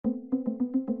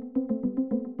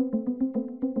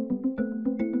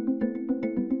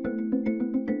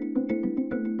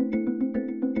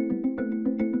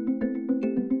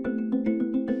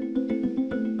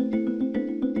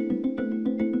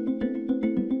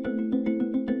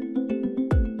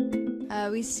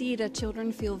We see that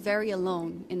children feel very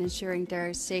alone in ensuring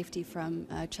their safety from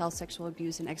child sexual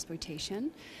abuse and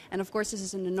exploitation. And of course, this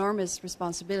is an enormous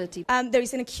responsibility. There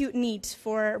is an acute need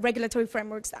for regulatory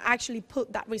frameworks that actually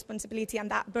put that responsibility and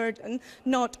that burden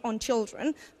not on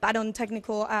children, but on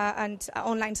technical and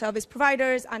online service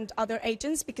providers and other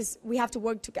agents, because we have to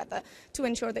work together to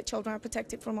ensure that children are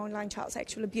protected from online child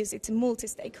sexual abuse. It's a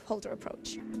multi-stakeholder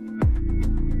approach.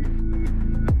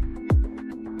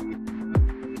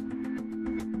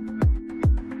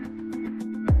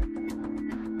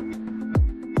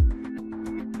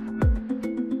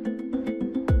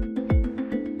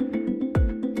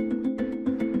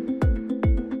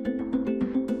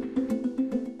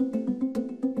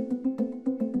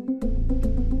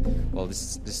 Well,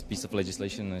 this piece of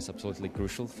legislation is absolutely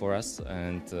crucial for us,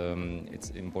 and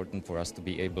it's important for us to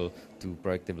be able to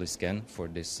proactively scan for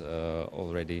this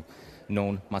already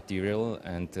known material,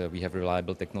 and we have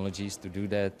reliable technologies to do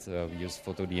that. We use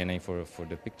photo DNA for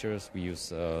the pictures, we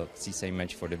use CSA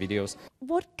match for the videos.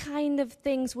 What kind of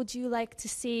things would you like to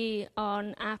see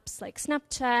on apps like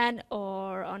Snapchat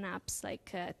or on apps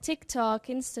like TikTok,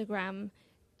 Instagram,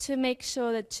 to make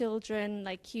sure that children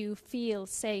like you feel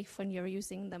safe when you're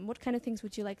using them? What kind of things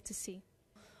would you like to see?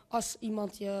 Als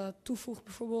iemand je toevoegt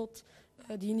bijvoorbeeld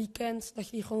die je niet kent, dat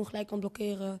je die gewoon gelijk kan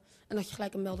blokkeren en dat je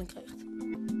gelijk een melding krijgt.